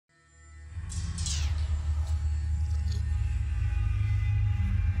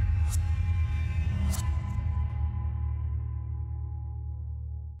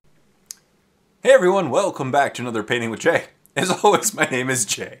Hey everyone, welcome back to another Painting with Jay. As always, my name is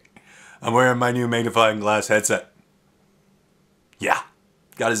Jay. I'm wearing my new magnifying glass headset. Yeah,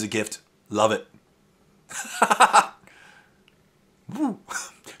 got it as a gift. Love it. Woo.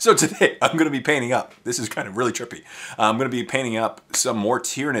 So today, I'm going to be painting up. This is kind of really trippy. I'm going to be painting up some more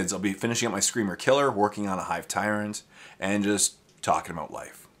Tyranids. I'll be finishing up my Screamer Killer, working on a hive Tyrant, and just talking about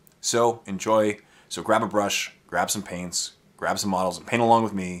life. So enjoy. So grab a brush, grab some paints, grab some models, and paint along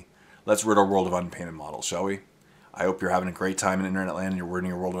with me. Let's rid our world of unpainted models, shall we? I hope you're having a great time in internet land and you're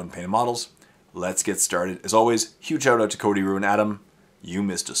ridding your world of unpainted models. Let's get started. As always, huge shout out to Cody, Rue, and Adam. You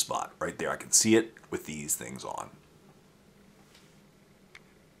missed a spot right there. I can see it with these things on.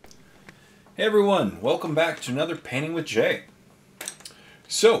 Hey everyone, welcome back to another Painting with Jay.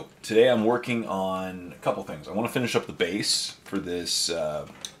 So, today I'm working on a couple things. I want to finish up the base for this guy.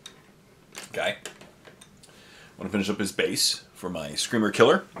 I want to finish up his base for my Screamer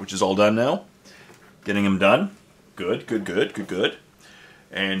Killer, which is all done now. Getting him done. Good, good, good, good, good.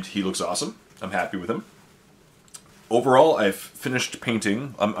 And he looks awesome. I'm happy with him. Overall, I've finished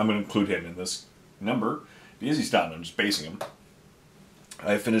painting. I'm going to include him in this number because he's done. I'm just basing him.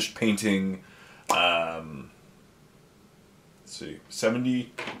 I finished painting, let's see,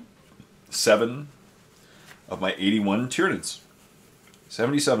 77 of my 81 Tyranids.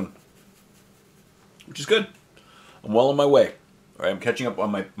 77. Which is good. I'm well on my way. All right, I'm catching up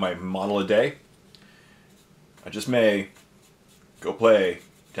on my model a day. I just may go play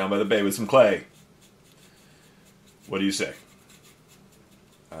down by the bay with some clay. What do you say?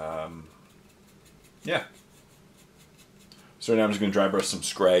 Yeah. So now I'm just going to dry brush some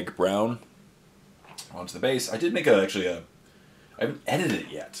Scrag Brown onto the base. I did make I haven't edited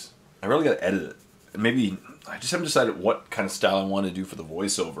it yet. I really got to edit it. Maybe, I just haven't decided what kind of style I want to do for the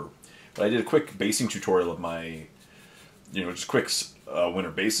voiceover. But I did a quick basing tutorial of my, just quick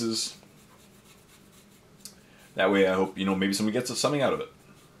winter bases. That way I hope, maybe somebody gets something out of it.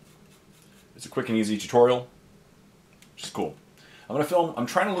 It's a quick and easy tutorial, which is cool. I'm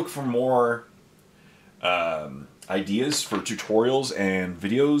trying to look for more ideas for tutorials and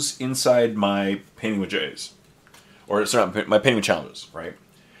videos inside my Painting with Jays. Or, sorry, my Painting with Challenges, right?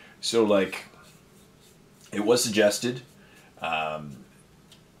 So, like, it was suggested, I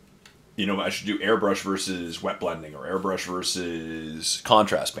should do airbrush versus wet blending, or airbrush versus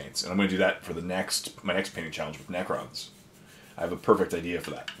contrast paints. And I'm going to do that for my next painting challenge with Necrons. I have a perfect idea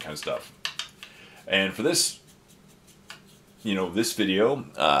for that kind of stuff. And for this, this video,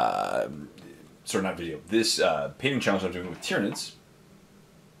 this painting challenge I'm doing with Tyranids,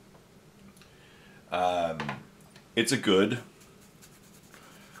 it's a good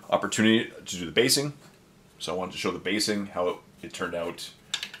opportunity to do the basing. So I wanted to show the basing, how it turned out,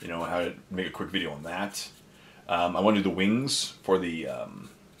 how to make a quick video on that. I want to do the wings for the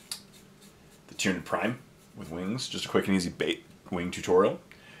Tyranid Prime with wings, just a quick and easy wing tutorial.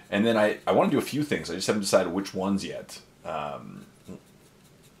 And then I want to do a few things. I just haven't decided which ones yet.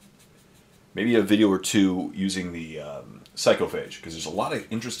 Maybe a video or two using the Psychophage, because there's a lot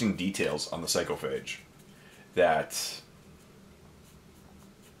of interesting details on the Psychophage that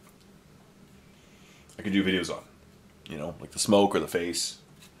I could do videos on. Like the smoke or the face,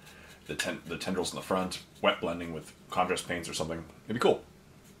 the tendrils in the front, wet blending with contrast paints or something. It'd be cool.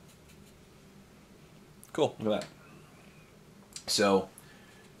 Cool, look at that. So,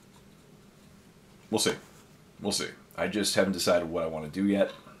 we'll see. We'll see. I just haven't decided what I want to do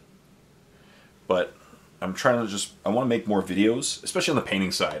yet. But I'm trying to I want to make more videos, especially on the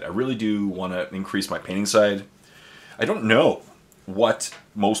painting side. I really do want to increase my painting side. I don't know what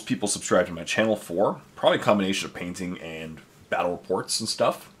most people subscribe to my channel for. Probably a combination of painting and battle reports and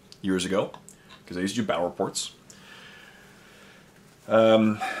stuff years ago, because I used to do battle reports.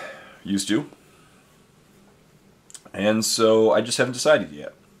 Used to. And so I just haven't decided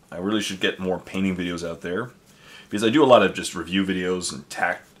yet. I really should get more painting videos out there, because I do a lot of just review videos and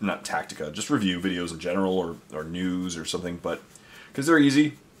not Tactica, just review videos in general, or news or something, but because they're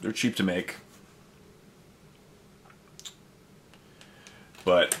easy, they're cheap to make.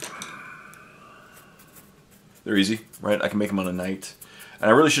 But they're easy, right? I can make them on a night. And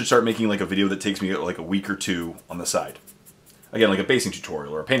I really should start making like a video that takes me like a week or two on the side. Again, like a basing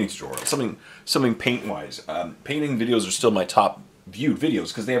tutorial or a painting tutorial, something paint-wise. Painting videos are still my top viewed videos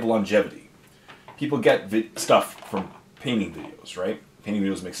because they have longevity. People get stuff from painting videos, right? Painting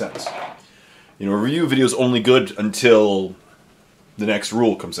videos make sense. A review video is only good until the next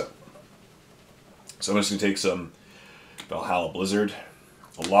rule comes out. So I'm just going to take some Valhalla Blizzard.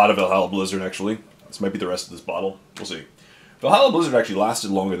 A lot of Valhalla Blizzard, actually. This might be the rest of this bottle. We'll see. Valhalla Blizzard actually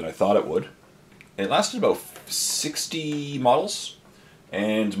lasted longer than I thought it would. It lasted about 60 models.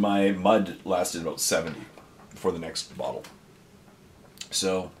 And my mud lasted about 70 before the next bottle.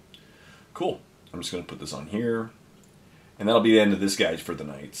 So, cool. I'm just going to put this on here. And that'll be the end of this guide for the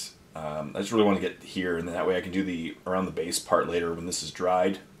night. I just really want to get here, and that way I can do the around the base part later when this is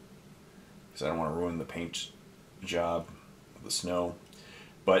dried. Because I don't want to ruin the paint job of the snow.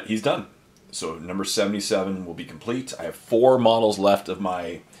 But he's done. So number 77 will be complete. I have 4 models left of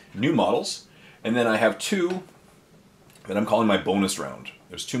my new models. And then I have 2 that I'm calling my bonus round.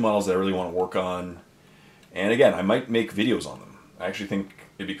 There's 2 models that I really want to work on. And again, I might make videos on them. I actually think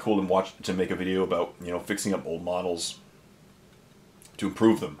it'd be cool to make a video about, you know, fixing up old models to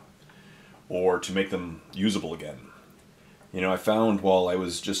improve them or to make them usable again. You know, I found while I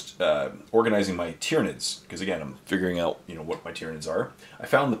was just organizing my Tyranids, because again, I'm figuring out, you know, what my Tyranids are, I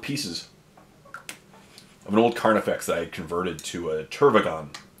found the pieces of an old Carnifex that I had converted to a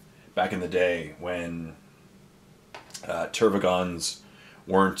Turvagon back in the day when Turvagons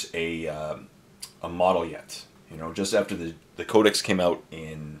weren't a model yet. You know, just after the Codex came out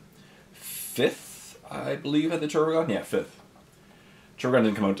in 5th, I believe, had the Turvagon? Yeah, 5th. Turvagon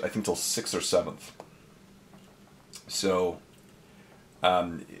didn't come out, I think, till 6th or 7th. So,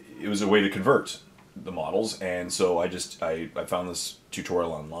 it was a way to convert the models, and so I found this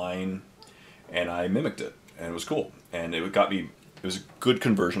tutorial online, and I mimicked it, and it was cool. And it was a good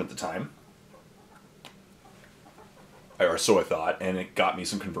conversion at the time. Or so I thought, and it got me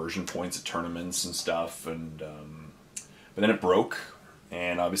some conversion points at tournaments and stuff, and but then it broke,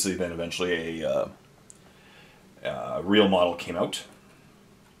 and obviously then eventually a real model came out.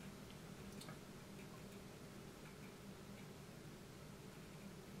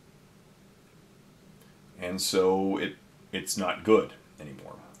 And so it's not good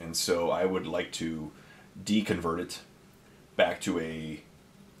anymore, and so I would like to deconvert it back to a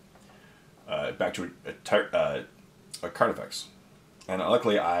Carnifex. And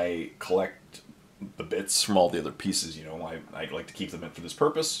luckily I collect the bits from all the other pieces, you know, I like to keep them in for this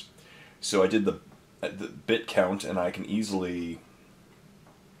purpose. So I did the bit count, and I can easily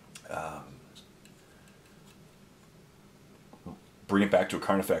bring it back to a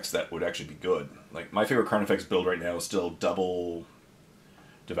Carnifex that would actually be good. Like, my favorite Carnifex build right now is still double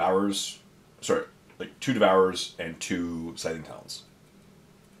Devours, sorry, like 2 Devours and 2 Scything Talons.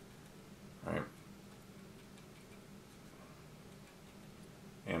 Alright.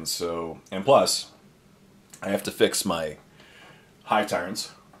 And so, and plus, I have to fix my Hive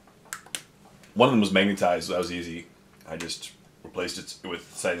Tyrants. One of them was magnetized, so that was easy. I just replaced it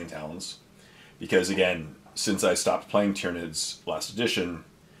with Scything Talons. Because again, since I stopped playing Tyranids last edition,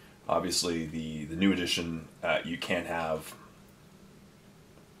 obviously the new edition, you can't have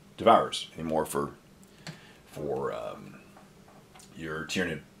Devours anymore for your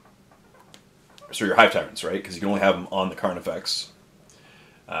Tyranid, so your Hive Tyrants, right? Because you can only have them on the Carnifex,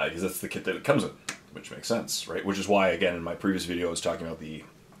 because that's the kit that it comes in, which makes sense, right? Which is why, again, in my previous video, I was talking about the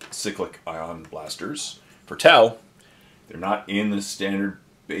cyclic ion blasters for Tau. They're not in the standard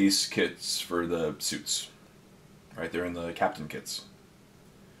base kits for the suits, right? They're in the captain kits.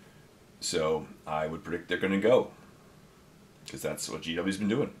 So I would predict they're going to go, because that's what GW's been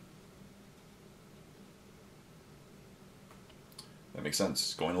doing. That makes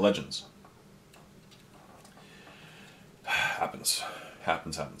sense. Going to Legends. Happens.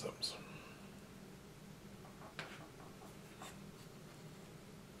 Happens.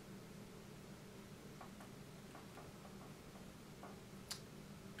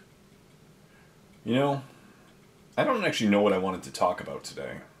 You know, I don't actually know what I wanted to talk about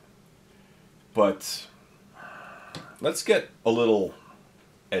today, but let's get a little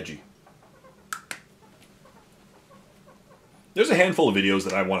edgy. There's a handful of videos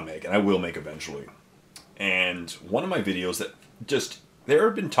that I want to make, and I will make eventually. And one of my videos that there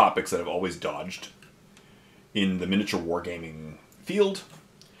have been topics that I've always dodged in the miniature wargaming field,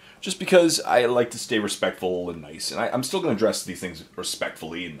 just because I like to stay respectful and nice. And I'm still going to address these things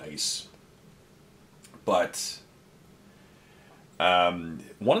respectfully and nice. But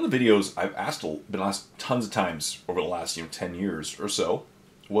one of the videos I've been asked tons of times over the last 10 years or so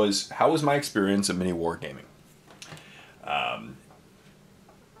was, how was my experience in mini wargaming?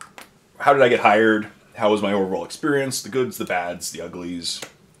 How did I get hired? How was my overall experience? The goods, the bads, the uglies,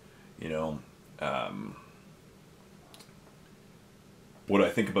 you know. What do I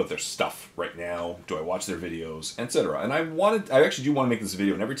think about their stuff right now? Do I watch their videos, etc.? And I actually do want to make this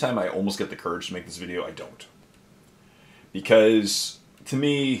video, and every time I almost get the courage to make this video, I don't. Because, to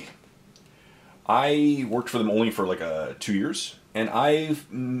me, I worked for them only for like 2 years, and my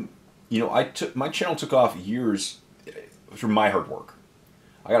channel took off years through my hard work.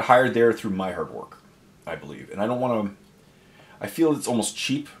 I got hired there through my hard work, I believe. And I don't want I feel it's almost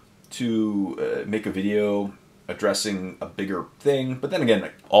cheap to make a video addressing a bigger thing. But then again,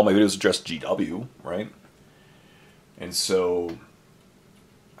 like, all my videos address GW, right? And so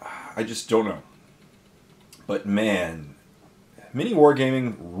I just don't know. But man, mini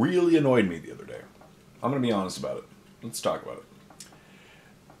wargaming really annoyed me the other day. I'm going to be honest about it. Let's talk about it.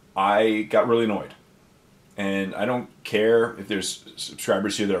 I got really annoyed. And I don't care if there's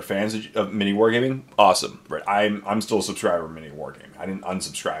subscribers here that are fans of Mini Wargaming. Awesome, right? I'm still a subscriber of Mini Wargaming. I didn't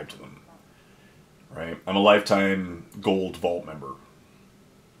unsubscribe to them, right? I'm a lifetime Gold Vault member.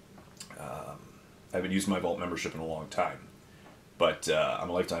 I haven't used my Vault membership in a long time, but I'm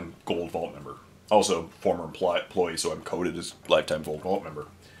a lifetime Gold Vault member. Also, former employee, so I'm coded as lifetime Gold Vault member.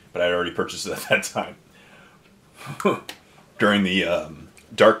 But I'd already purchased it at that time. During the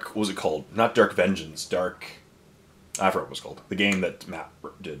Dark, what was it called? Not Dark Vengeance, Dark... I forgot what it was called. The game that Matt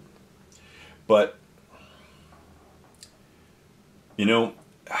did. But, you know,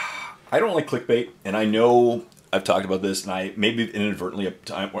 I don't like clickbait, and I know I've talked about this, and I maybe inadvertently a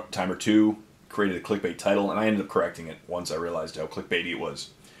time or two created a clickbait title, and I ended up correcting it once I realized how clickbaity it was.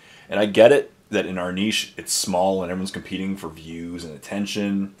 And I get it, that in our niche, it's small, and everyone's competing for views and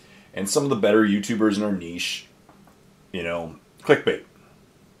attention, and some of the better YouTubers in our niche, you know, clickbait.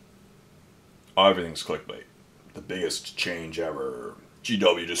 Everything's clickbait. The biggest change ever.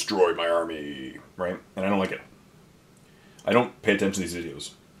 GW destroyed my army, right? And I don't like it. I don't pay attention to these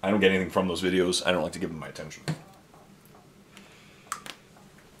videos. I don't get anything from those videos. I don't like to give them my attention.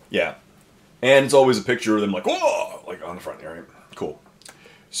 Yeah. And it's always a picture of them like, whoa, like on the front there, right? Cool.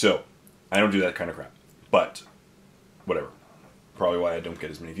 So, I don't do that kind of crap. But, whatever. Probably why I don't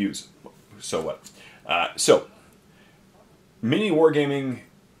get as many views. So what? Mini Wargaming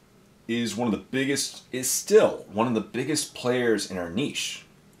is still one of the biggest players in our niche.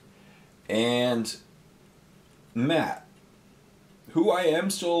 And Matt, who I am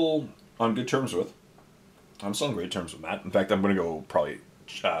still on good terms with. I'm still on great terms with Matt. In fact, I'm going to go probably,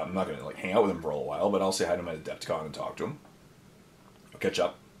 I'm not going to like hang out with him for a little while, but I'll say hi to him at Adepticon and talk to him. I'll catch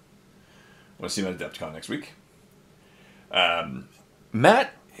up. I want to see him at Adepticon next week.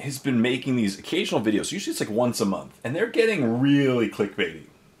 Matt has been making these occasional videos. Usually it's like once a month. And they're getting really clickbaity.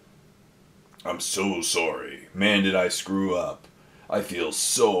 I'm so sorry. Man, did I screw up. I feel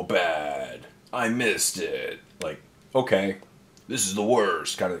so bad. I missed it. Like, okay, this is the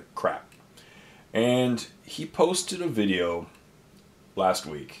worst kind of crap. And he posted a video last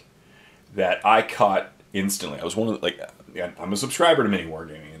week that I caught instantly. I was one of the, like, I'm a subscriber to Mini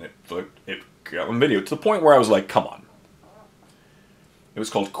Wargaming, and it got one video to the point where I was like, come on. It was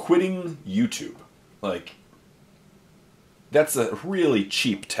called Quitting YouTube. Like, that's a really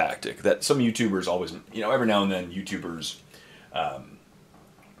cheap tactic that some YouTubers always, you know, every now and then YouTubers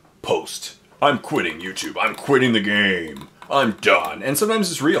post, I'm quitting YouTube, I'm quitting the game, I'm done. And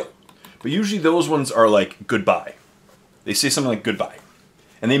sometimes it's real. But usually those ones are like, goodbye. They say something like goodbye.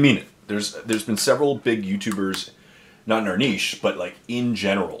 And they mean it. There's been several big YouTubers, not in our niche, but like in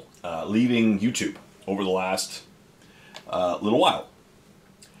general, leaving YouTube over the last little while.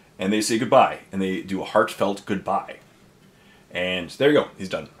 And they say goodbye. And they do a heartfelt goodbye. And there you go. He's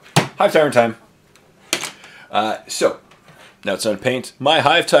done. Hive Tyrant time. So, now it's time to paint my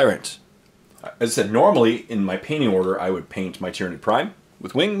Hive Tyrant. As I said, normally in my painting order, I would paint my Tyranid Prime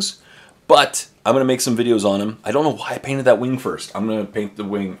with wings. But I'm going to make some videos on him. I don't know why I painted that wing first. I'm going to paint the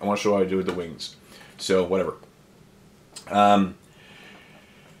wing. I want to show how I do with the wings. So, whatever.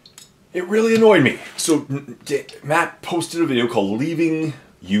 It really annoyed me. So, Matt posted a video called Leaving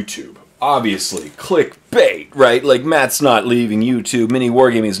YouTube. Obviously, clickbait, right? Like, Matt's not leaving YouTube. Mini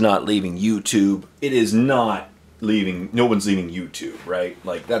Wargaming is not leaving YouTube. It is not leaving, no one's leaving YouTube, right?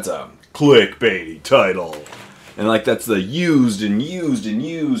 Like, that's a clickbaity title. And, like, that's the used and used and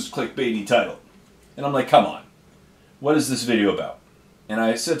used clickbaity title. And I'm like, come on. What is this video about? And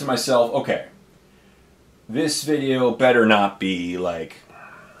I said to myself, okay, this video better not be, like,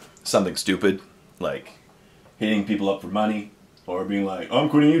 something stupid. Like, hitting people up for money. Or being like, I'm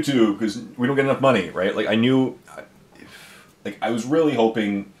quitting YouTube because we don't get enough money, right? Like, I knew, like, I was really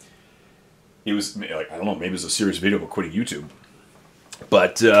hoping it was, like, I don't know, maybe it was a serious video about quitting YouTube.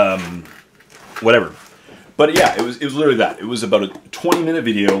 But, whatever. But yeah, it was literally that. It was about a 20-minute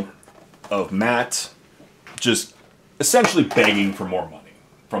video of Matt just essentially begging for more money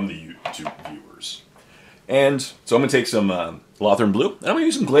from the YouTube viewers. And so I'm going to take some Lothern Blue, and I'm going to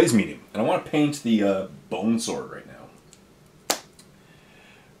use some Glaze Medium. And I want to paint the Bone Sword right now.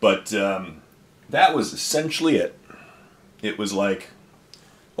 But that was essentially it. It was like,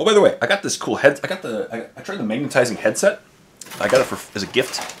 oh, by the way, I got this cool head. I tried the magnetizing headset. I got it as a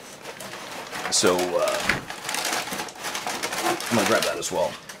gift. So I'm gonna grab that as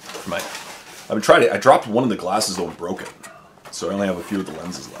well. I've been trying to. I dropped one of the glasses though and broke it, so I only have a few of the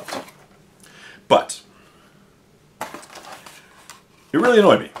lenses left. But it really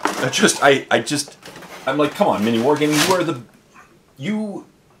annoyed me. I'm like, come on, Miniwargaming, you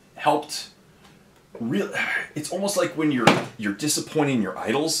helped. It's almost like when you're disappointing your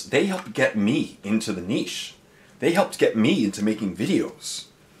idols. They helped get me into the niche. They helped get me into making videos,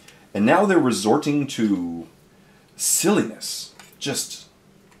 and now they're resorting to silliness. Just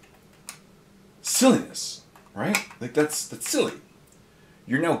silliness, right? Like that's silly.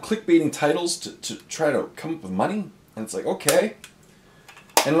 You're now clickbaiting titles to try to come up with money, and it's like, okay,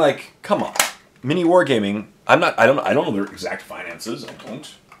 and like, come on, Miniwargaming. I don't know their exact finances.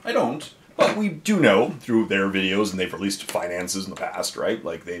 I don't. But we do know through their videos, and they've released finances in the past, right?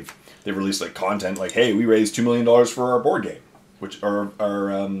 Like they've released like content, like, hey, we raised $2 million for our board game, which our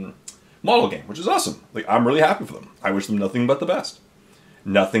model game, which is awesome. Like I'm really happy for them. I wish them nothing but the best,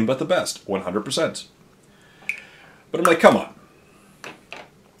 100%. But I'm like, come on.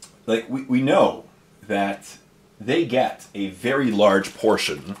 Like we know that they get a very large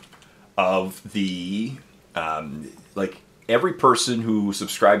portion of the like. Every person who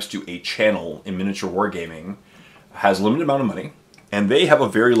subscribes to a channel in miniature wargaming has a limited amount of money, and they have a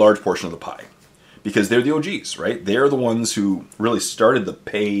very large portion of the pie because they're the OGs, right? They're the ones who really started the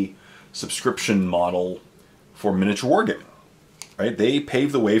pay subscription model for miniature wargaming, right? They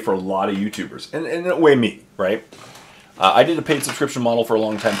paved the way for a lot of YouTubers, and in a way me, right? I did a paid subscription model for a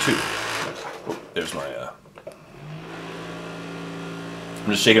long time too. Oh, there's my... I'm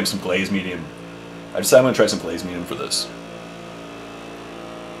just shaking up some glaze medium. I decided I'm going to try some glaze medium for this.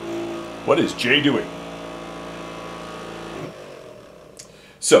 What is Jay doing?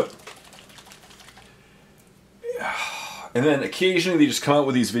 So, and then occasionally they just come out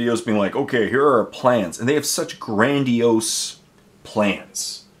with these videos being like, okay, here are our plans. And they have such grandiose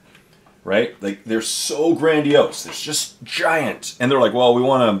plans, right? Like, they're so grandiose. It's just giant. And they're like, well, we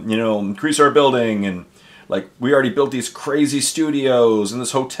want to, increase our building. And, like, we already built these crazy studios and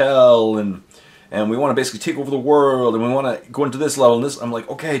this hotel. And we want to basically take over the world. And we want to go into this level and this. I'm like,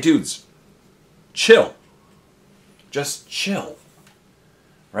 okay, dudes. Chill. Just chill.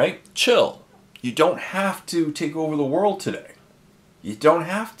 Right? Chill. You don't have to take over the world today. You don't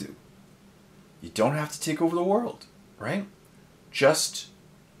have to. You don't have to take over the world. Right? Just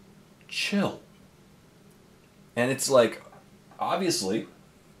chill. And it's like, obviously,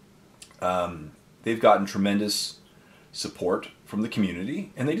 they've gotten tremendous support from the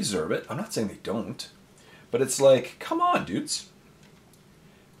community, and they deserve it. I'm not saying they don't. But it's like, come on, dudes.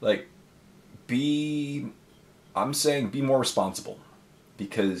 Like, I'm saying be more responsible,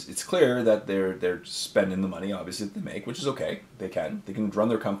 because it's clear that they're spending the money, obviously, that they make, which is okay. They can run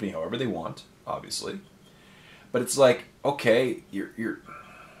their company however they want, obviously. But it's like, okay, you're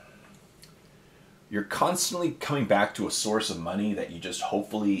constantly coming back to a source of money that you just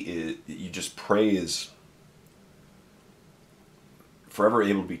you just pray is forever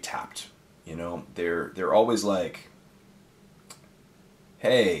able to be tapped. They're always like,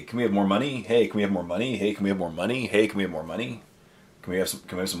 hey, can we have more money? Hey, can we have more money? Hey, can we have more money? Hey, can we have more money? Can we have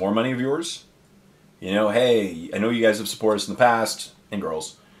some more money of yours? Hey, I know you guys have supported us in the past, and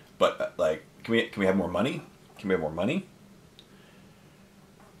girls, but like, can we have more money? Can we have more money?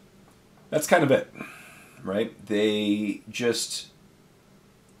 That's kind of it, right? They just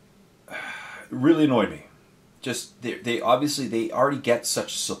really annoyed me. Just they already get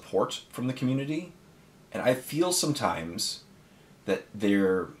such support from the community, and I feel sometimes that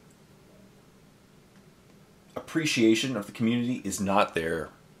their appreciation of the community is not there.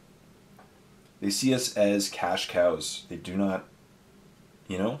 They see us as cash cows. They do not,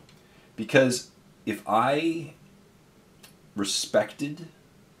 because if I respected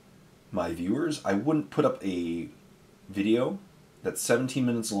my viewers, I wouldn't put up a video that's 17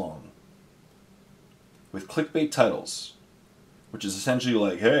 minutes long with clickbait titles, which is essentially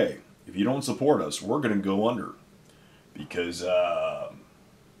like, hey, if you don't support us, we're going to go under. Because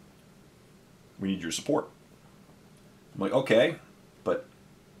we need your support. I'm like, okay, but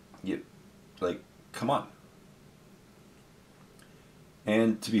come on.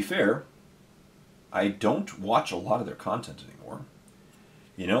 And to be fair, I don't watch a lot of their content anymore.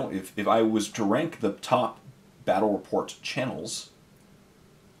 If I was to rank the top Battle Report channels,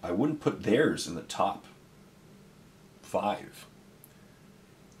 I wouldn't put theirs in the top 5.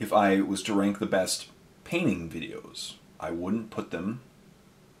 If I was to rank the best painting videos, I wouldn't put them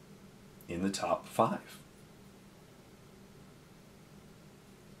in the top 5.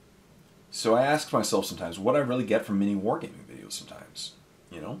 So I ask myself sometimes, what I really get from Miniwargaming videos sometimes,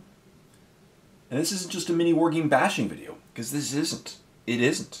 And this isn't just a mini wargame bashing video, because this isn't. It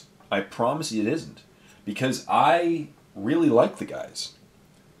isn't. I promise you it isn't. Because I really like the guys.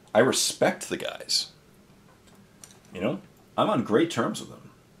 I respect the guys. You know? I'm on great terms with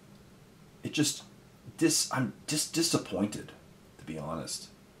them. It just... I'm just disappointed, to be honest.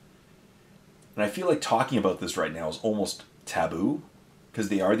 And I feel like talking about this right now is almost taboo, because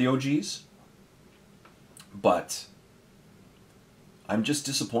they are the OGs. But I'm just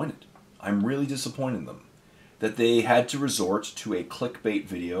disappointed. I'm really disappointed in them. That they had to resort to a clickbait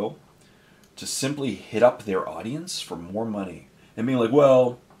video to simply hit up their audience for more money. And being like,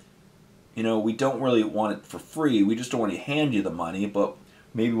 well, you know, we don't really want it for free. We just don't want to hand you the money, but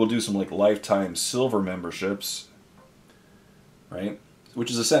maybe we'll do some like lifetime silver memberships, right? Which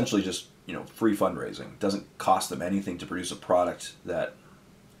is essentially just, you know, free fundraising. It doesn't cost them anything to produce a product that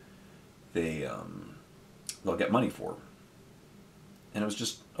they'll get money for. And it was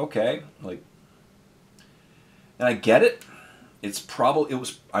just, okay, like, and I get it. I'm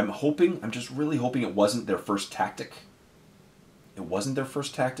just really hoping it wasn't their first tactic. It wasn't their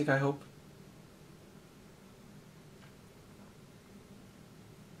first tactic, I hope.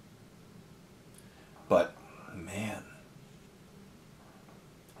 But, man.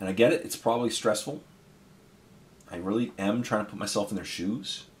 And I get it, it's probably stressful. I really am trying to put myself in their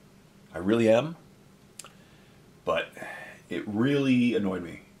shoes. I really am. But it really annoyed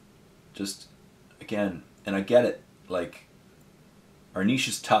me. Just, again, and I get it, like, our niche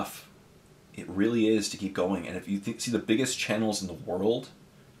is tough. It really is to keep going. And if you see the biggest channels in the world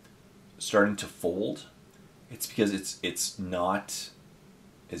starting to fold, it's because it's not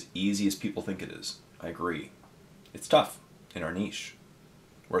as easy as people think it is. I agree. It's tough in our niche.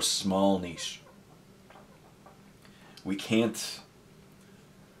 We're a small niche. We can't,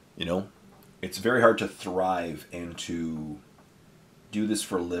 you know, it's very hard to thrive and to do this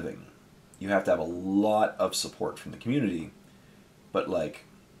for a living. You have to have a lot of support from the community, but like,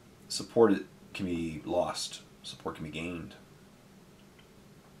 support can be lost, support can be gained.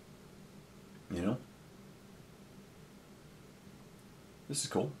 You know? This is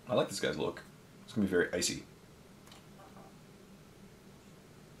cool. I like this guy's look. It's going to be very icy.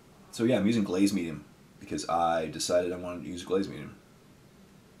 So yeah, I'm using glaze medium because I decided I wanted to use glaze medium.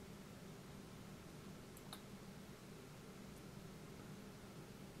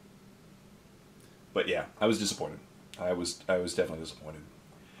 But yeah, I was disappointed. I was definitely disappointed.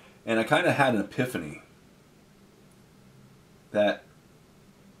 And I kind of had an epiphany that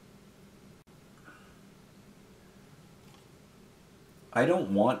I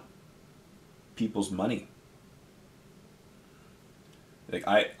don't want people's money. Like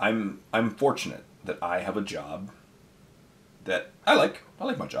I'm fortunate that I have a job that I like. I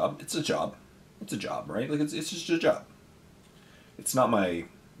like my job. It's a job. It's a job, right? Like it's just a job. It's not my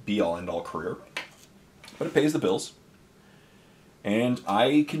be-all end-all career, but it pays the bills. And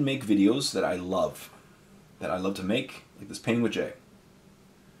I can make videos that I love to make, like this painting with Jay.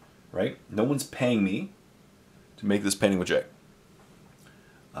 Right? No one's paying me to make this painting with Jay.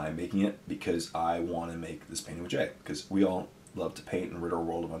 I'm making it because I want to make this painting with Jay, because we all love to paint and rid our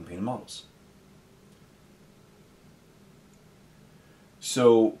world of unpainted models.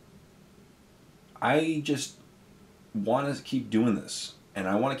 So I just want to keep doing this, and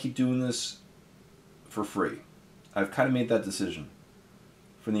I want to keep doing this for free. I've kind of made that decision.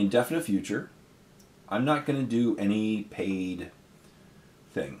 For the indefinite future, I'm not going to do any paid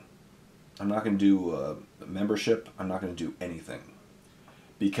thing. I'm not going to do a membership. I'm not going to do anything.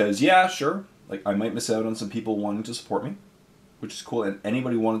 Because, yeah, sure, like I might miss out on some people wanting to support me, which is cool. And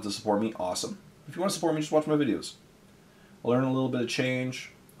anybody who wanted to support me, awesome. If you want to support me, just watch my videos. I'll learn a little bit of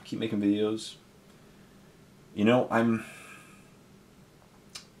change. I'll keep making videos. You know, I'm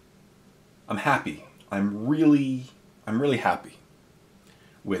happy. I'm really happy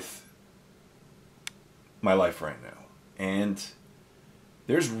with my life right now. And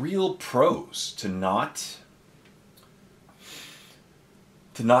there's real pros to not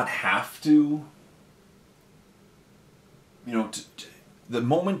have to, you know, the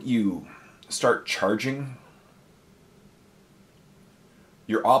moment you start charging,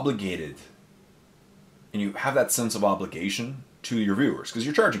 you're obligated, and you have that sense of obligation to your viewers, because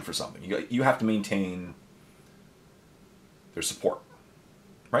you're charging for something. You have to maintain their support,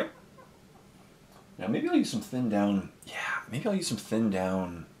 right? Now maybe I'll use some thin down. Yeah, maybe I'll use some thin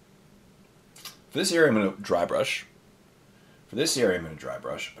down. For this area, I'm going to dry brush. For this area, I'm going to dry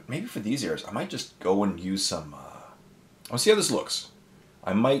brush. But maybe for these areas, I might just go and use some... I'll see how this looks.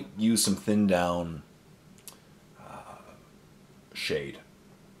 I might use some thin down shade.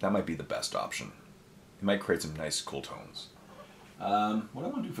 That might be the best option. It might create some nice cool tones. What do I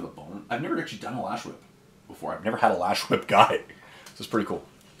want to do for the bone? I've never actually done a lash whip before. I've never had a lash whip guy. This is pretty cool.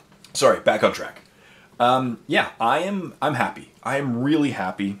 Sorry, back on track. Yeah, I'm happy. I am really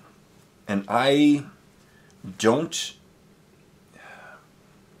happy. And I don't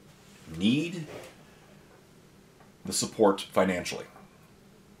need the support financially.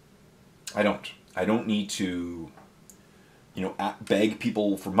 I don't. I don't need to, you know, beg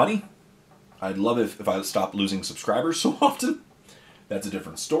people for money. I'd love if I stopped losing subscribers so often. That's a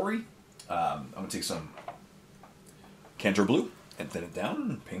different story. I'm going to take some Cantor Blue and thin it down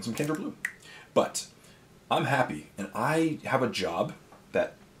and paint some Cantor Blue. But I'm happy, and I have a job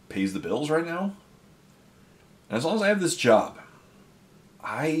that pays the bills right now. And as long as I have this job,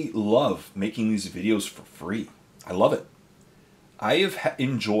 I love making these videos for free. I love it. I have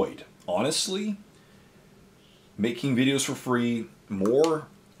enjoyed, honestly, making videos for free more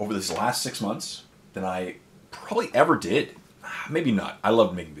over this last 6 months than I probably ever did. Maybe not. I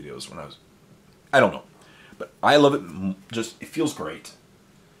loved making videos when I don't know. But I love it. It feels great.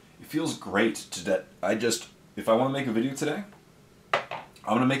 It feels great that if I want to make a video today, I'm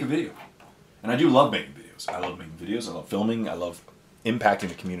going to make a video. And I do love making videos. I love making videos. I love filming. I love impacting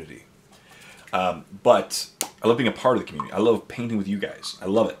the community. But I love being a part of the community. I love painting with you guys. I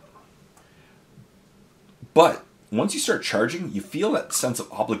love it. But once you start charging, you feel that sense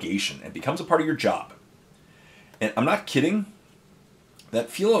of obligation. It becomes a part of your job. And I'm not kidding. That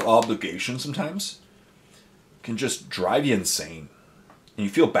feel of obligation sometimes can just drive you insane. And you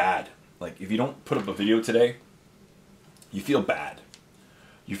feel bad. Like if you don't put up a video today, you feel bad.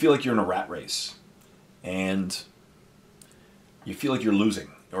 You feel like you're in a rat race. And you feel like you're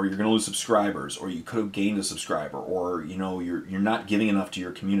losing. Or you're going to lose subscribers. Or you could have gained a subscriber. Or, you know, you're not giving enough to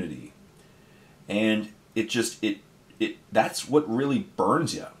your community. And that's what really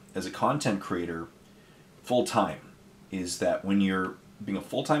burns you as a content creator full time, is that when you're being a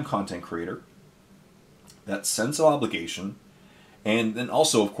full-time content creator, that sense of obligation, and then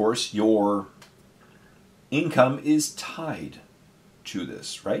also, of course, your income is tied to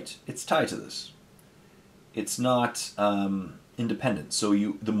this, right? It's tied to this. It's not independent. So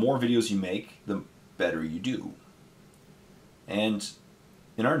the more videos you make, the better you do. And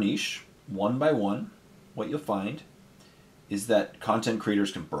in our niche, one by one, what you'll find is that content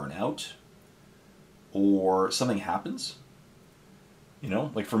creators can burn out, or something happens. You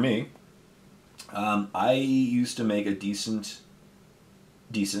know, like for me, I used to make a decent,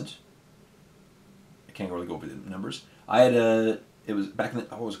 I can't really go over the numbers. It was back in the,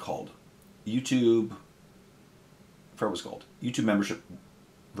 what was it called? YouTube, I forgot what it was called. YouTube membership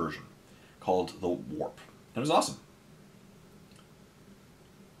version called The Warp. And it was awesome.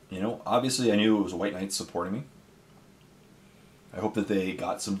 You know, obviously I knew it was White Knights supporting me. I hope that they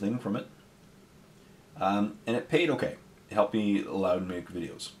got something from it. And it paid okay. It helped me, allowed me to make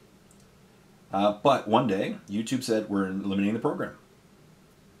videos. But one day, YouTube said, we're eliminating the program.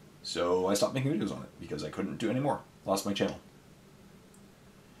 So I stopped making videos on it because I couldn't do it anymore. Lost my channel.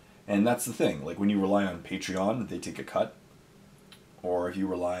 And that's the thing. Like when you rely on Patreon, they take a cut. Or if you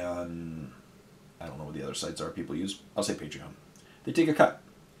rely on, I don't know what the other sites are people use. I'll say Patreon. They take a cut.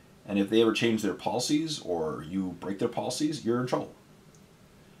 And if they ever change their policies or you break their policies, you're in trouble.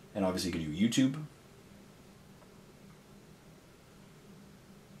 And obviously you can do YouTube.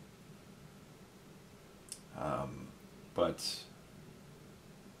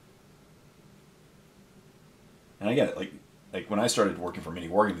 And I get it, like when I started working for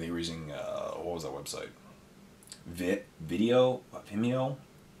Miniwargamer, they were using, what was that website? Vimeo? I think it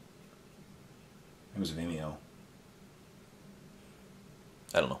was Vimeo.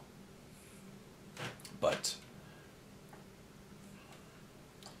 I don't know. But,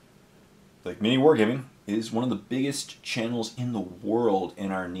 like, Miniwargaming is one of the biggest channels in the world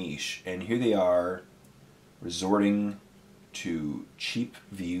in our niche, and here they are resorting to cheap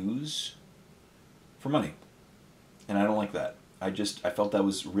views for money. And I don't like that. I felt that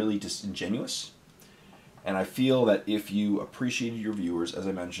was really disingenuous. And I feel that if you appreciated your viewers, as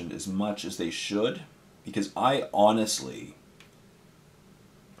I mentioned, as much as they should, because I honestly,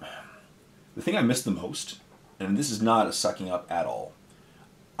 the thing I miss the most, and this is not a sucking up at all,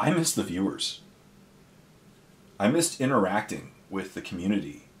 I miss the viewers. I missed interacting with the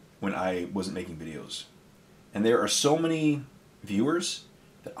community when I wasn't making videos. And there are so many viewers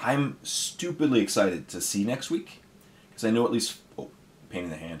that I'm stupidly excited to see next week. Because I know at least, pain in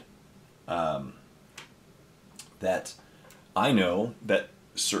the hand, that I know that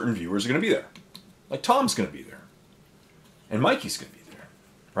certain viewers are going to be there. Like Tom's going to be there. And Mikey's going to be there.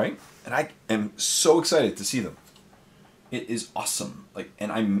 Right? And I am so excited to see them. It is awesome. Like,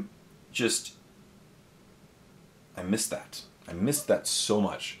 and I miss that. I missed that so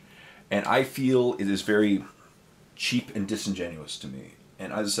much. And I feel it is very cheap and disingenuous to me.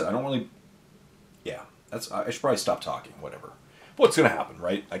 And as I said, I don't really... Yeah, I should probably stop talking, whatever. What's going to happen,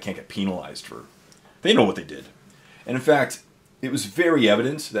 right? I can't get penalized for... They know what they did. And in fact, it was very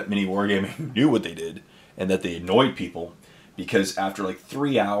evident that Miniwargaming knew what they did and that they annoyed people, because after like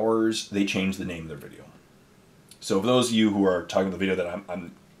 3 hours, they changed the name of their video. So for those of you who are talking about the video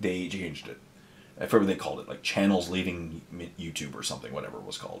that they changed it. I forget what they called it, like channels leaving YouTube or something, whatever it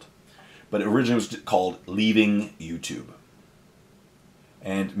was called. But it originally was called Leaving YouTube.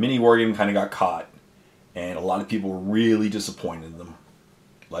 And Miniwargaming kind of got caught, and a lot of people were really disappointed in them,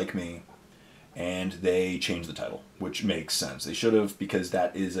 like me. And they changed the title, which makes sense. They should have, because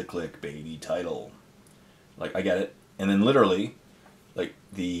that is a clickbaity title. Like, I get it. And then literally, like,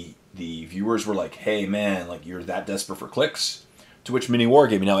 the viewers were like, hey man, like, you're that desperate for clicks? To which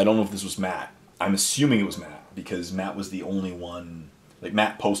Miniwargaming, now I don't know if this was Matt. I'm assuming it was Matt, because Matt was the only one, like,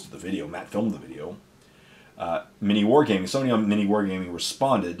 Matt posted the video, Matt filmed the video. Miniwargaming, somebody on Miniwargaming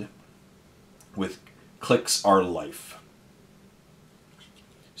responded with, clicks are life.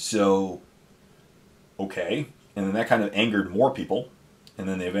 So... okay, and then that kind of angered more people, and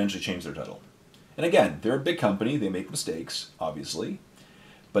then they eventually changed their title. And again, they're a big company, they make mistakes, obviously,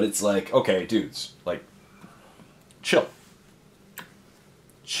 but it's like, okay, dudes, like, chill.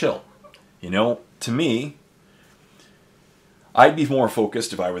 Chill. You know, to me, I'd be more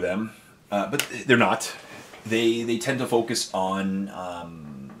focused if I were them, but they're not. They tend to focus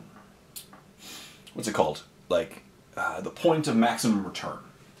on, what's it called? Like, the point of maximum return.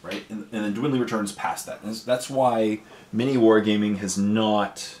 Right? And then dwindling returns past that. And that's why Miniwargaming has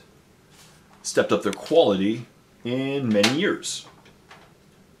not stepped up their quality in many years.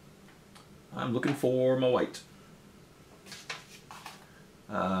 I'm looking for my white.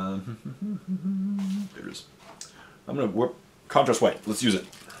 There it is. I'm going to work contrast white. Let's use it.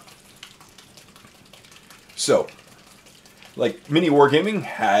 So, like, Miniwargaming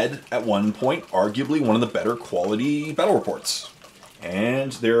had, at one point, arguably one of the better quality battle reports.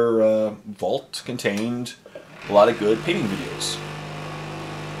 And their vault contained a lot of good painting videos.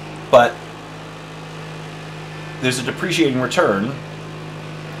 But there's a depreciating return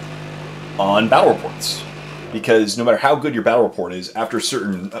on battle reports. Because no matter how good your battle report is, after a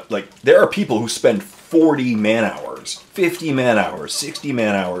certain... like, there are people who spend 40 man-hours, 50 man-hours, 60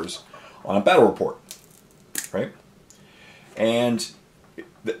 man-hours on a battle report. Right? And...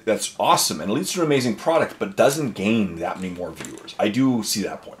 that's awesome, and it leads to an amazing product, but doesn't gain that many more viewers. I do see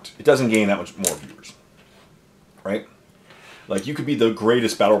that point. It doesn't gain that much more viewers. Right? Like, you could be the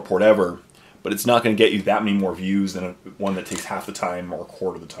greatest battle report ever, but it's not going to get you that many more views than one that takes half the time or a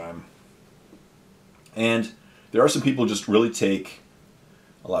quarter of the time. And there are some people who just really take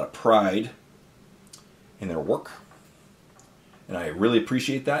a lot of pride in their work, and I really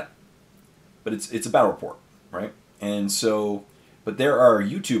appreciate that, but it's a battle report, right? And so... but there are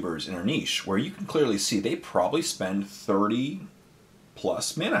YouTubers in our niche where you can clearly see they probably spend 30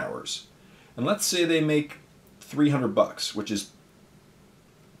 plus man hours. And let's say they make $300, which is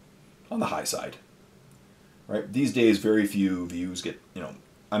on the high side. Right? These days, very few views get, you know,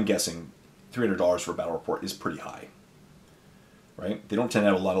 I'm guessing $300 for a battle report is pretty high. Right? They don't tend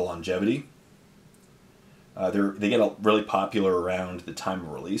to have a lot of longevity. They get really popular around the time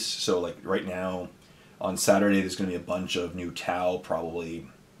of release. So, like, right now... on Saturday, there's going to be a bunch of new Tau, probably,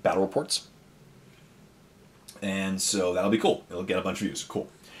 battle reports. And so that'll be cool. It'll get a bunch of views. Cool.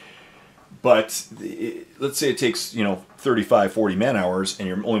 But let's say it takes, you know, 35, 40 man-hours, and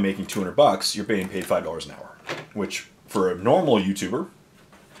you're only making $200, you're being paid $5 an hour. Which, for a normal YouTuber,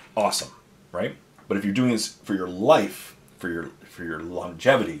 awesome, right? But if you're doing this for your life, for your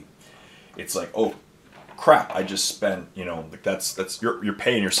longevity, it's like, oh, crap, I just spent, you know, like you're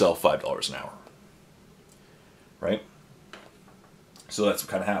paying yourself $5 an hour. Right? So that's what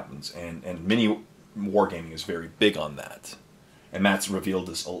kind of happens. And Miniwargaming is very big on that. And Matt's revealed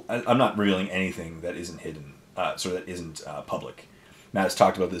this. I'm not revealing anything that isn't hidden, that isn't public. Matt has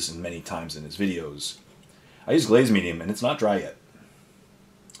talked about this many times in his videos. I use glaze medium, and it's not dry yet.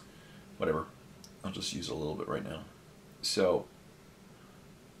 Whatever. I'll just use a little bit right now. So,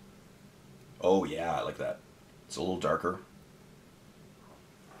 oh yeah, I like that. It's a little darker.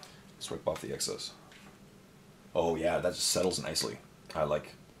 Swipe off the excess. Oh yeah, that just settles nicely. I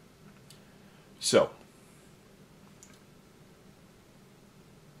like. So,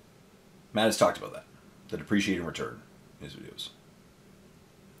 Matt has talked about that, the depreciating return in his videos.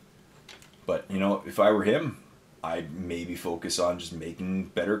 But, you know, if I were him, I'd maybe focus on just making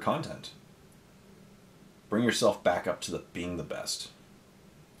better content. Bring yourself back up to being the best.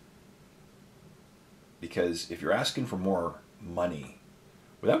 Because if you're asking for more money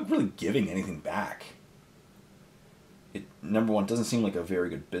without really giving anything back, it, number one, doesn't seem like a very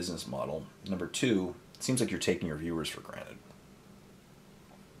good business model. Number two, it seems like you're taking your viewers for granted.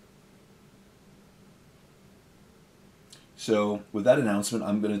 So with that announcement,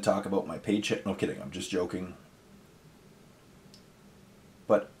 I'm going to talk about my paycheck. No kidding, I'm just joking.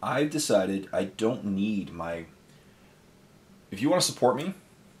 But I've decided I don't need my... If you want to support me, you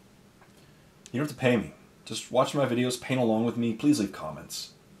don't have to pay me. Just watch my videos, paint along with me. Please leave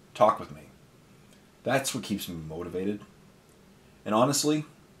comments. Talk with me. That's what keeps me motivated. And honestly,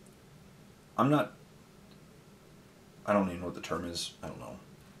 I'm not... I don't even know what the term is. I don't know.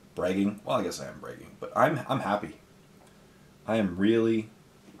 Bragging? Well, I guess I am bragging. But I'm happy. I am really...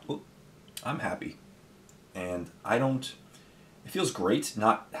 I'm happy. And I don't... It feels great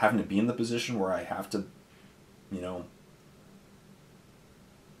not having to be in the position where I have to, you know,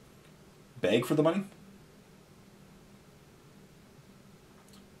 beg for the money.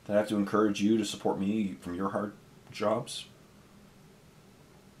 That I have to encourage you to support me from your hard jobs.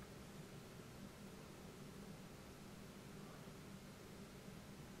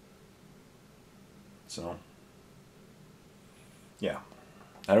 So, yeah,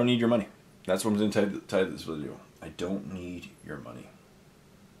 I don't need your money. That's what I'm going to title this video. I don't need your money.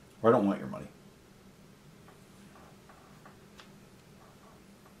 Or I don't want your money.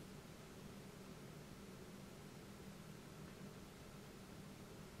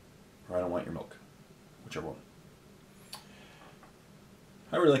 Or I don't want your milk. Whichever one.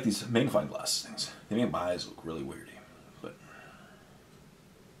 I really like these magnifying glass things. They make my eyes look really weirdy. But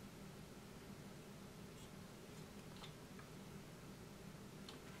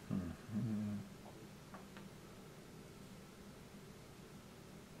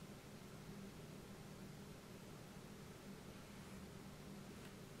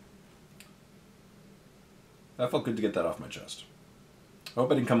that felt good to get that off my chest. I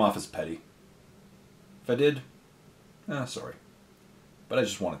hope I didn't come off as petty. If I did, sorry. But I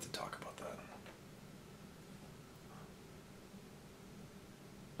just wanted to talk about that.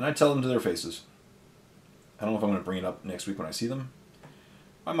 And I tell them to their faces. I don't know if I'm going to bring it up next week when I see them.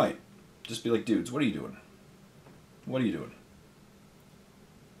 I might. Just be like, dudes, what are you doing? What are you doing?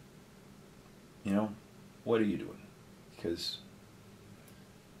 You know, what are you doing? Because...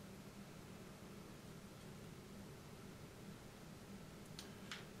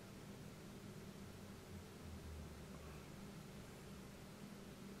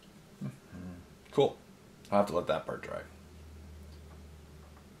 Cool. I'll have to let that part dry.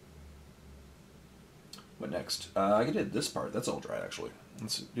 What next? I did this part. That's all dry, actually.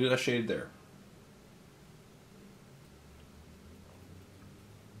 Let's do that shade there.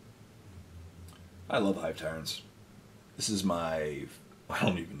 I love Hive Tyrants. This is my... I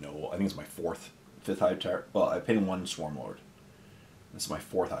don't even know. I think it's my fifth Hive Tyrant. Well, I painted one Swarm Lord. This is my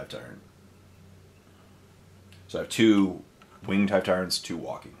 4th Hive Tyrant. So I have 2 Winged Hive Tyrants, 2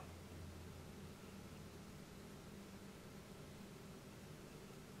 Walking.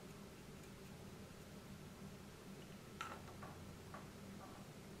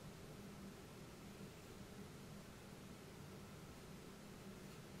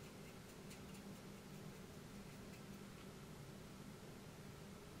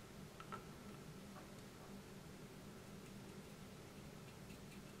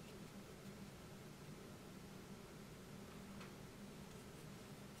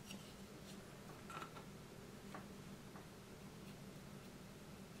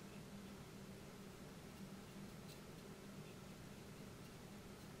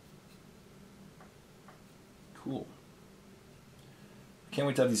 Cool. Can't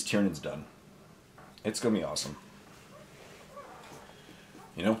wait to have these Tyranids done. It's going to be awesome.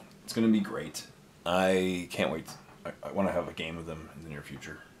 You know, it's going to be great. I can't wait. I want to have a game of them in the near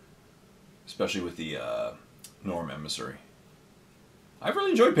future. Especially with the Norm Emissary. I've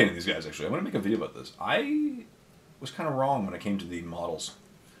really enjoyed painting these guys, actually. I'm going to make a video about this. I was kind of wrong when it came to the models.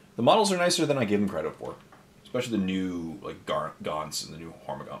 The models are nicer than I gave them credit for. Especially the new, like, Gaunts and the new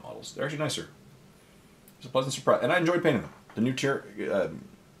Hormigaunt models. They're actually nicer. It's a pleasant surprise. And I enjoyed painting them. The new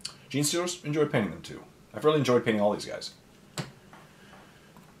Gene Stealers, enjoyed painting them too. I've really enjoyed painting all these guys.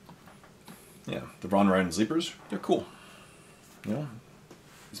 Yeah, the Von Ryan Sleepers, they're cool. You know,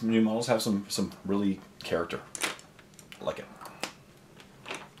 these new models have some really character. I like it.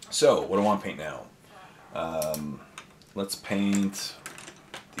 So, what do I want to paint now? Let's paint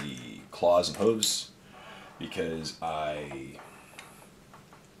the claws and hooves because I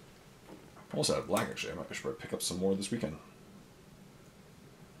almost out of black, actually. I should probably pick up some more this weekend.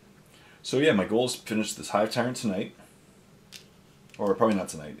 So yeah, my goal is to finish this Hive Tyrant tonight. Or probably not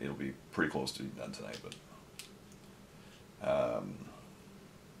tonight. It'll be pretty close to being done tonight, but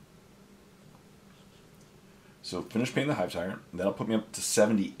So finish painting the Hive Tyrant. That'll put me up to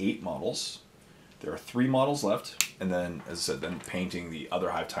 78 models. There are 3 models left, and then, as I said, then painting the other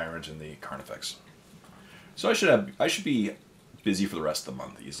Hive Tyrant and the Carnifex. So I should be busy for the rest of the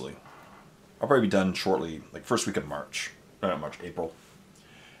month easily. I'll probably be done shortly, like first week of March, not March, April,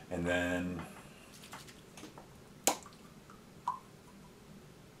 and then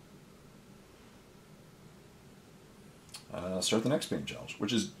start the next paint challenge,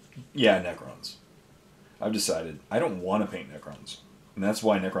 which is Necrons. I've decided I don't want to paint Necrons, and that's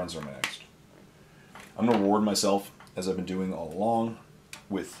why Necrons are my next. I'm going to reward myself, as I've been doing all along,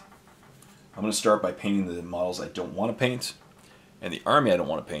 with... I'm going to start by painting the models I don't want to paint, and the army I don't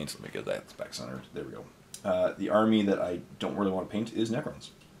want to paint... Let me get that back centered. There we go. The army that I don't really want to paint is Necrons.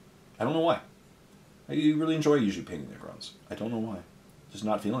 I don't know why. I really enjoy usually painting Necrons. I don't know why. Just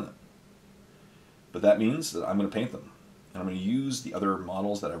not feeling it. But that means that I'm going to paint them. And I'm going to use the other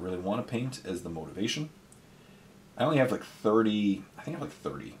models that I really want to paint as the motivation. I only have like 30... I think I have like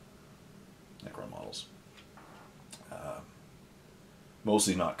 30 Necron models.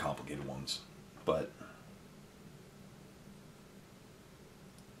 Mostly not complicated ones, but...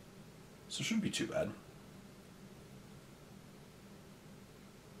 So it shouldn't be too bad.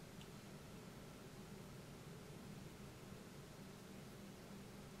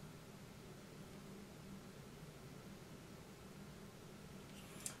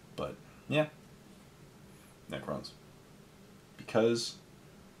 But, yeah. Necrons. Because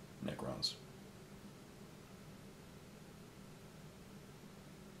Necrons.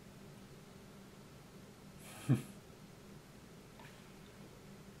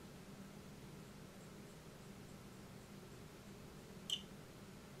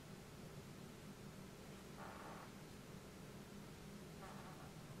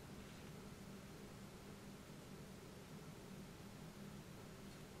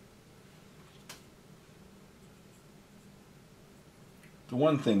 The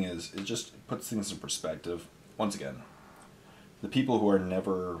one thing is, it just puts things in perspective. Once again, the people who are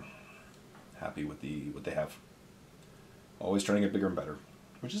never happy with what they have, always trying to get bigger and better,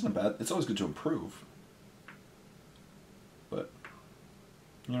 which isn't bad. It's always good to improve, but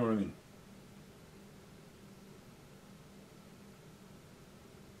you know what I mean.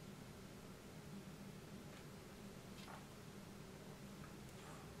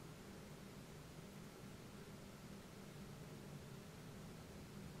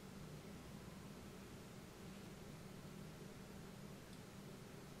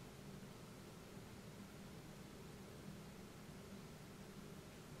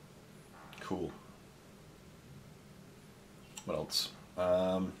 Cool. What else?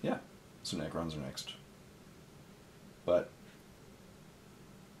 Yeah, so Necrons are next. But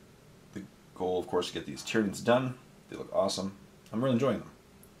the goal, of course, to get these Tyranids done. They look awesome. I'm really enjoying them.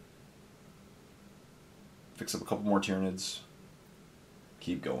 Fix up a couple more Tyranids.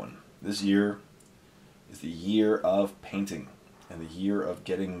 Keep going. This year is the year of painting and the year of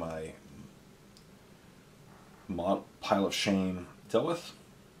getting my pile of shame dealt with.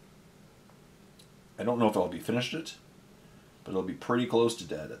 I don't know if I'll be finished it, but it'll be pretty close to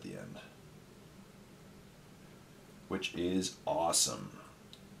dead at the end. Which is awesome.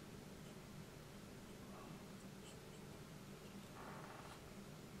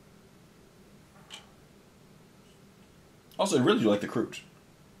 Also, I really do like the Kroot.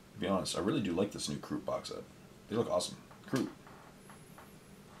 To be honest, I really do like this new Kroot box set. They look awesome. Kroot.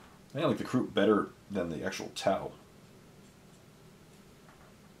 I think I like the Kroot better than the actual Tau.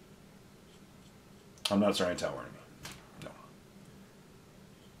 I'm not starting a Tau enemy. No.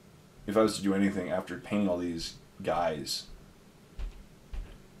 If I was to do anything after painting all these guys,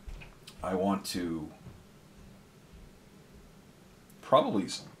 I want to probably,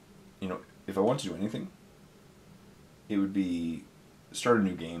 you know, if I want to do anything, it would be start a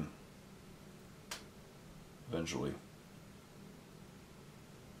new game eventually.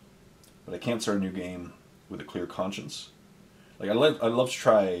 But I can't start a new game with a clear conscience. Like I'd love to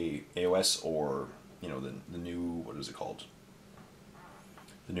try AOS or, you know, the new, what is it called?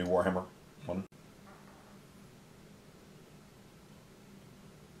 The new Warhammer one.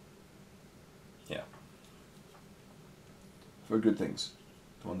 Yeah. I've heard good things.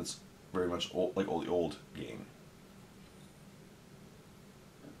 The one that's very much old, like the old game.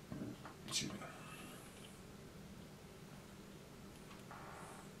 Excuse me.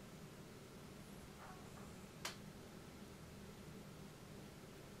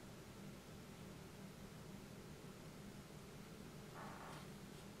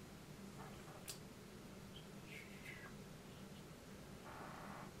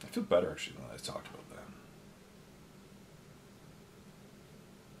 I feel better actually when I talked about that.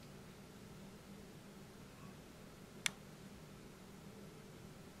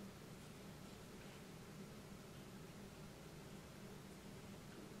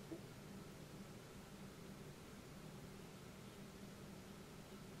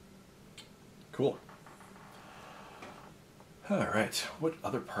 Cool. All right. What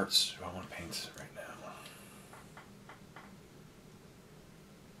other parts do I want to paint right now?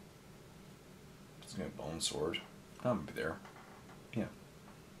 It's gonna be a bone sword. I'm gonna be there. Yeah.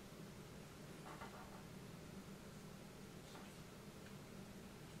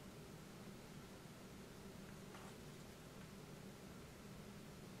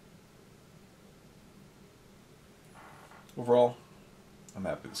 Overall, I'm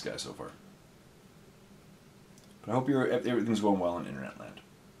happy with this guy so far. But I hope everything's going well in Internet Land.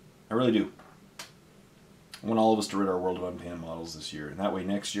 I really do. I want all of us to rid our world of unpainted models this year, and that way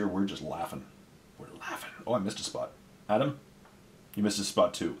next year we're just laughing. We're laughing. Oh, I missed a spot. Adam, you missed a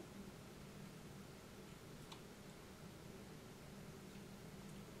spot too.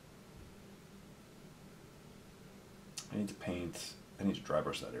 I need to paint. I need to dry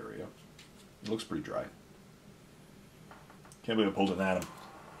brush that area. It looks pretty dry. Can't believe I pulled an Adam.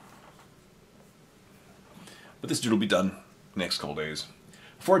 But this dude will be done next couple days.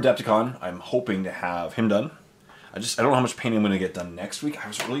 For Adepticon, I'm hoping to have him done. I don't know how much painting I'm going to get done next week. I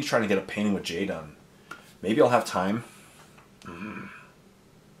was really trying to get a painting with Jay done. Maybe I'll have time.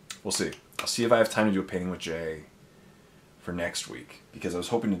 We'll see. I'll see if I have time to do a painting with Jay for next week, because I was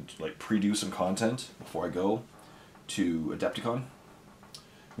hoping to like pre-do some content before I go to Adepticon.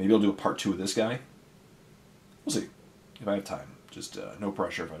 Maybe I'll do a part 2 of this guy. We'll see if I have time. Just no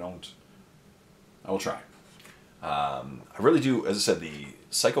pressure. If I don't, I will try. I really do, as I said, the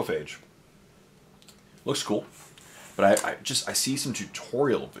Psychophage looks cool, but I see some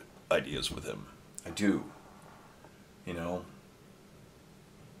tutorial ideas with him. I do. You know,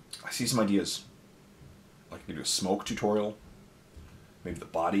 I see some ideas. Like I could do a smoke tutorial, maybe the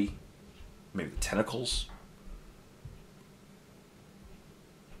body, maybe the tentacles.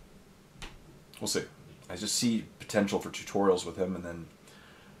 We'll see. I just see potential for tutorials with him, and then,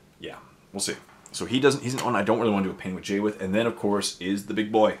 yeah, we'll see. So he's one I don't really want to do a painting with Jay with, and then of course is the big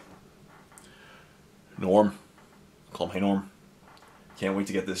boy, Norm. I'll call him Hey Norm. Can't wait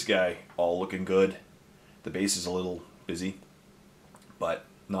to get this guy all looking good. The base is a little busy, but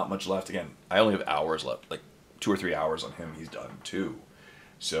not much left. Again, I only have hours left, like 2 or 3 hours on him. He's done too.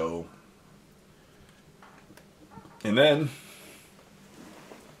 So, and then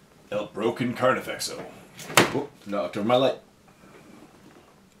El Broken Carnifexo. Oh, knocked over my light.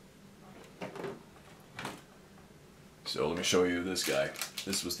 So let me show you this guy.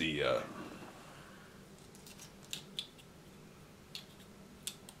 This was the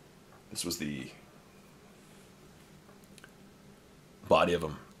body of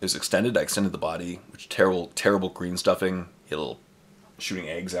him. It was extended. I extended the body, which terrible green stuffing. He had a little shooting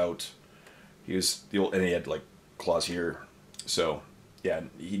eggs out. He was and he had like claws here. So yeah,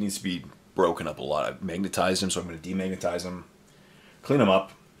 he needs to be broken up a lot. I've magnetized him, so I'm going to demagnetize him, clean him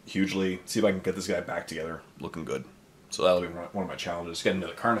up hugely, see if I can get this guy back together, looking good. So that'll be one of my challenges. Get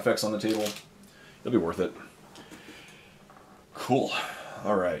another Carnifex on the table. It'll be worth it. Cool.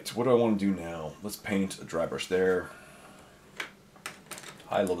 All right, what do I want to do now? Let's paint a dry brush there.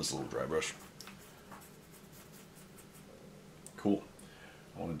 I love this little dry brush. Cool.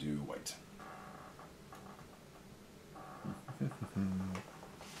 I want to do white.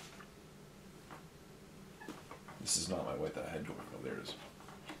 This is not my white that I had going. Oh, there it is.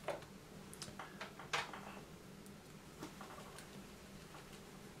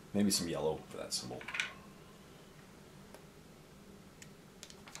 Maybe some yellow for that symbol.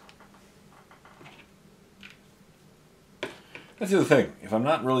 That's the other thing. If I'm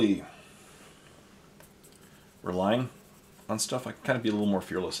not really relying on stuff, I can kind of be a little more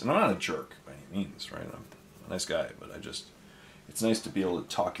fearless. And I'm not a jerk by any means, right? I'm a nice guy, but it's nice to be able to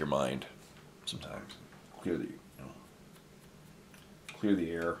talk your mind sometimes. Clear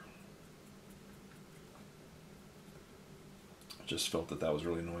the air. I just felt that was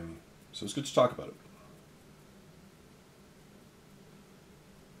really annoying me. So it's good to talk about it.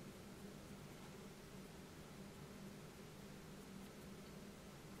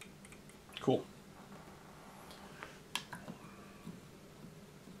 Cool.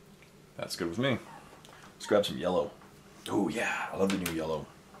 That's good with me. Let's grab some yellow. Oh yeah, I love the new yellow.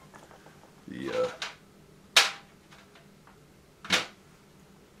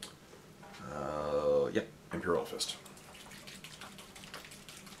 Yep, Imperial Fist.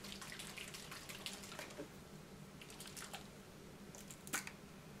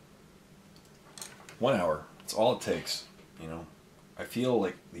 One hour. It's all it takes. You know, I feel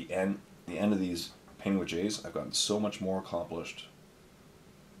like the end of these painting with J's, I've gotten so much more accomplished.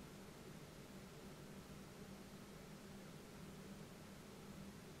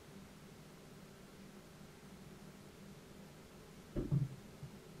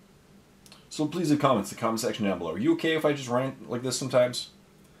 So please leave comments in the comment section down below. Are you okay if I just rant like this sometimes?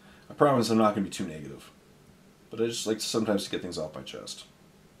 I promise I'm not going to be too negative. But I just like sometimes to get things off my chest.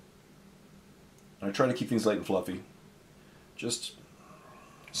 And I try to keep things light and fluffy. Just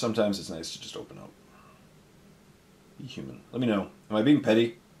sometimes it's nice to just open up. Be human. Let me know. Am I being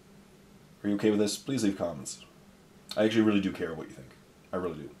petty? Are you okay with this? Please leave comments. I actually really do care what you think. I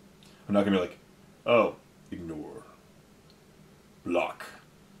really do. I'm not going to be like, oh, ignore. Block.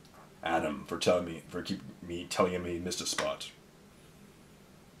 Adam for keeping me telling him he missed a spot.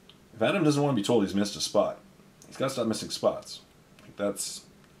 If Adam doesn't want to be told he's missed a spot, he's got to stop missing spots. That's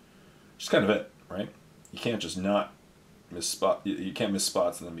just kind of it, right? You can't just not miss spot. You can't miss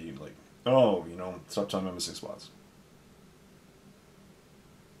spots and then be like, oh, you know, stop telling me I'm missing spots.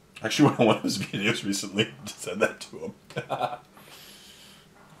 Actually, one of his videos recently said that to him. That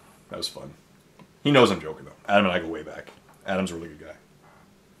was fun. He knows I'm joking, though. Adam and I go way back. Adam's a really good guy.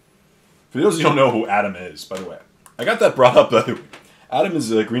 For those of you who don't know who Adam is, by the way, I got that brought up. Adam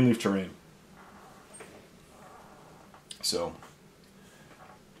is a Greenleaf Terrain. So,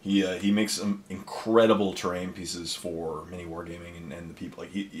 he makes some incredible terrain pieces for Miniwargaming and the people.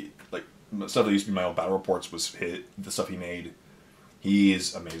 Like, stuff that used to be my old battle reports was the stuff he made. He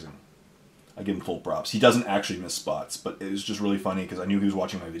is amazing. I give him full props. He doesn't actually miss spots, but it was just really funny because I knew he was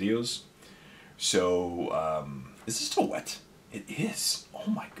watching my videos. So, is this still wet? It is. Oh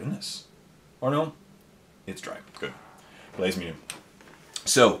my goodness. Or no? It's dry. Good. Blaze medium.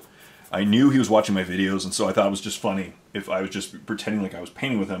 So, I knew he was watching my videos, and so I thought it was just funny if I was just pretending like I was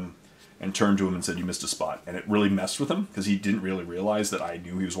painting with him and turned to him and said, you missed a spot. And it really messed with him because he didn't really realize that I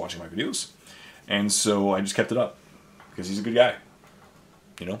knew he was watching my videos. And so I just kept it up because he's a good guy.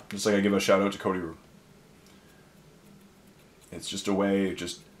 You know, just like I give a shout out to Cody Rue. It's just a way of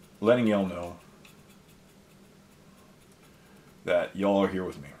just letting y'all know that y'all are here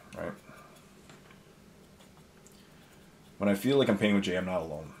with me, right? When I feel like I'm painting with Jay, I'm not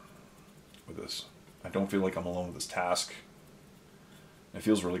alone with this. I don't feel like I'm alone with this task. It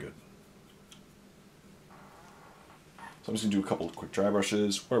feels really good. So I'm just going to do a couple of quick dry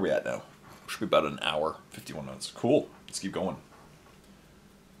brushes. Where are we at now? Should be about an hour, 51 minutes. Cool. Let's keep going.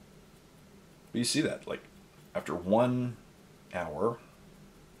 But you see that, like, after 1 hour,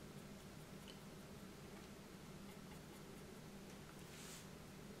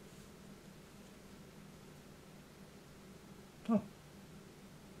 oh,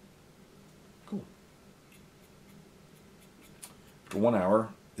 cool. After 1 hour,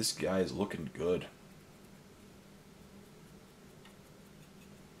 this guy is looking good.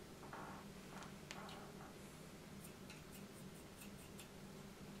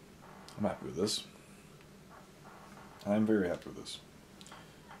 I'm happy with this. I'm very happy with this.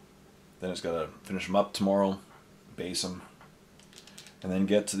 Then it's got to finish them up tomorrow, base them, and then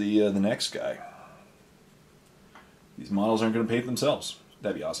get to the next guy. These models aren't going to paint themselves.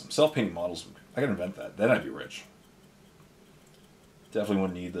 That'd be awesome. Self-painting models, I gotta invent that. Then I'd be rich. Definitely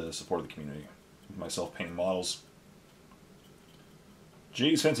would need the support of the community with my self-painting models.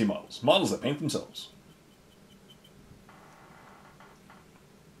 Jay's Fancy Models. Models that paint themselves.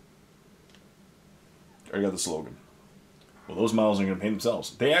 I got the slogan. Well, those models aren't going to paint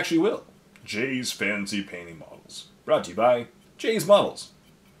themselves. They actually will. Jay's Fancy Painting Models. Brought to you by Jay's Models.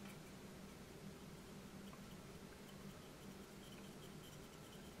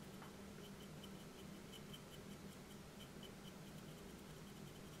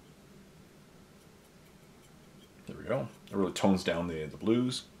 There we go. It really tones down the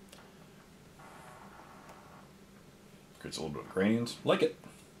blues. Creates a little bit of gradient. Like it.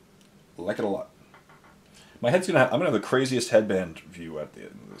 Like it a lot. My head's gonna have, I'm gonna have the craziest headband view at the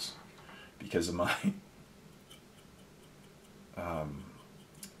end of this because of my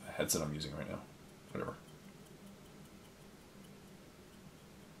headset I'm using right now. Whatever.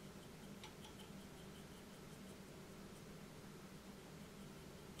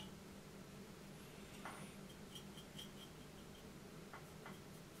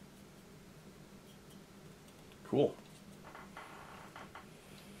 Cool.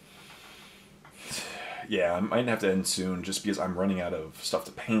 Yeah, I might have to end soon just because I'm running out of stuff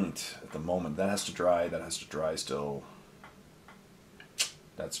to paint at the moment. That has to dry. That has to dry still.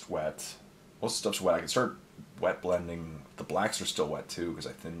 That's wet. Most stuff's wet. I can start wet blending. The blacks are still wet too because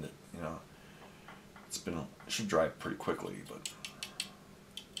I thinned it. You know, it should dry pretty quickly, but.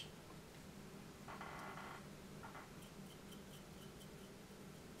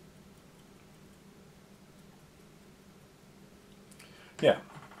 Yeah,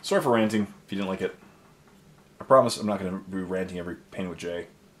 sorry for ranting if you didn't like it. I promise I'm not going to be ranting every painting with Jay.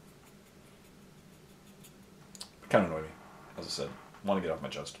 It kind of annoyed me, as I said. I want to get off my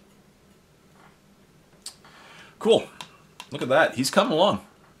chest. Cool. Look at that. He's coming along.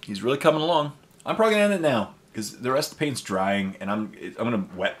 He's really coming along. I'm probably gonna end it now because the rest of the paint's drying, and I'm gonna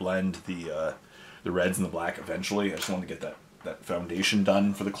wet blend the reds and the black eventually. I just wanted to get that foundation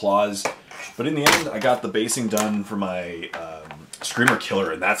done for the claws. But in the end, I got the basing done for my Screamer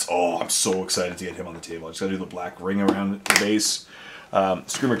Killer, and I'm so excited to get him on the table. I just gotta do the black ring around the base.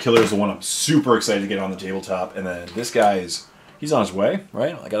 Screamer Killer is the one I'm super excited to get on the tabletop, and then this guy he's on his way,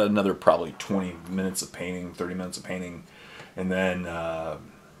 right? I got another probably 20 minutes of painting, 30 minutes of painting, and then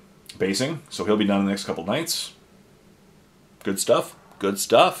basing. So he'll be done in the next couple nights. Good stuff. Good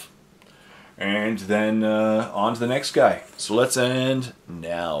stuff. And then on to the next guy. So let's end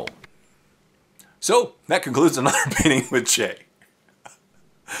now. So that concludes another painting with Jay.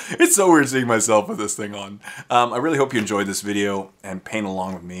 It's so weird seeing myself with this thing on. I really hope you enjoyed this video and paint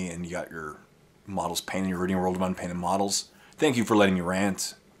along with me, and you got your models painted, your Reading World of Unpainted models. Thank you for letting me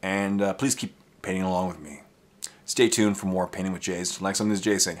rant, and please keep painting along with me. Stay tuned for more Painting with Jays. Next time, this is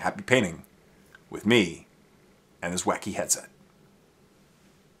Jay saying happy painting with me and this wacky headset.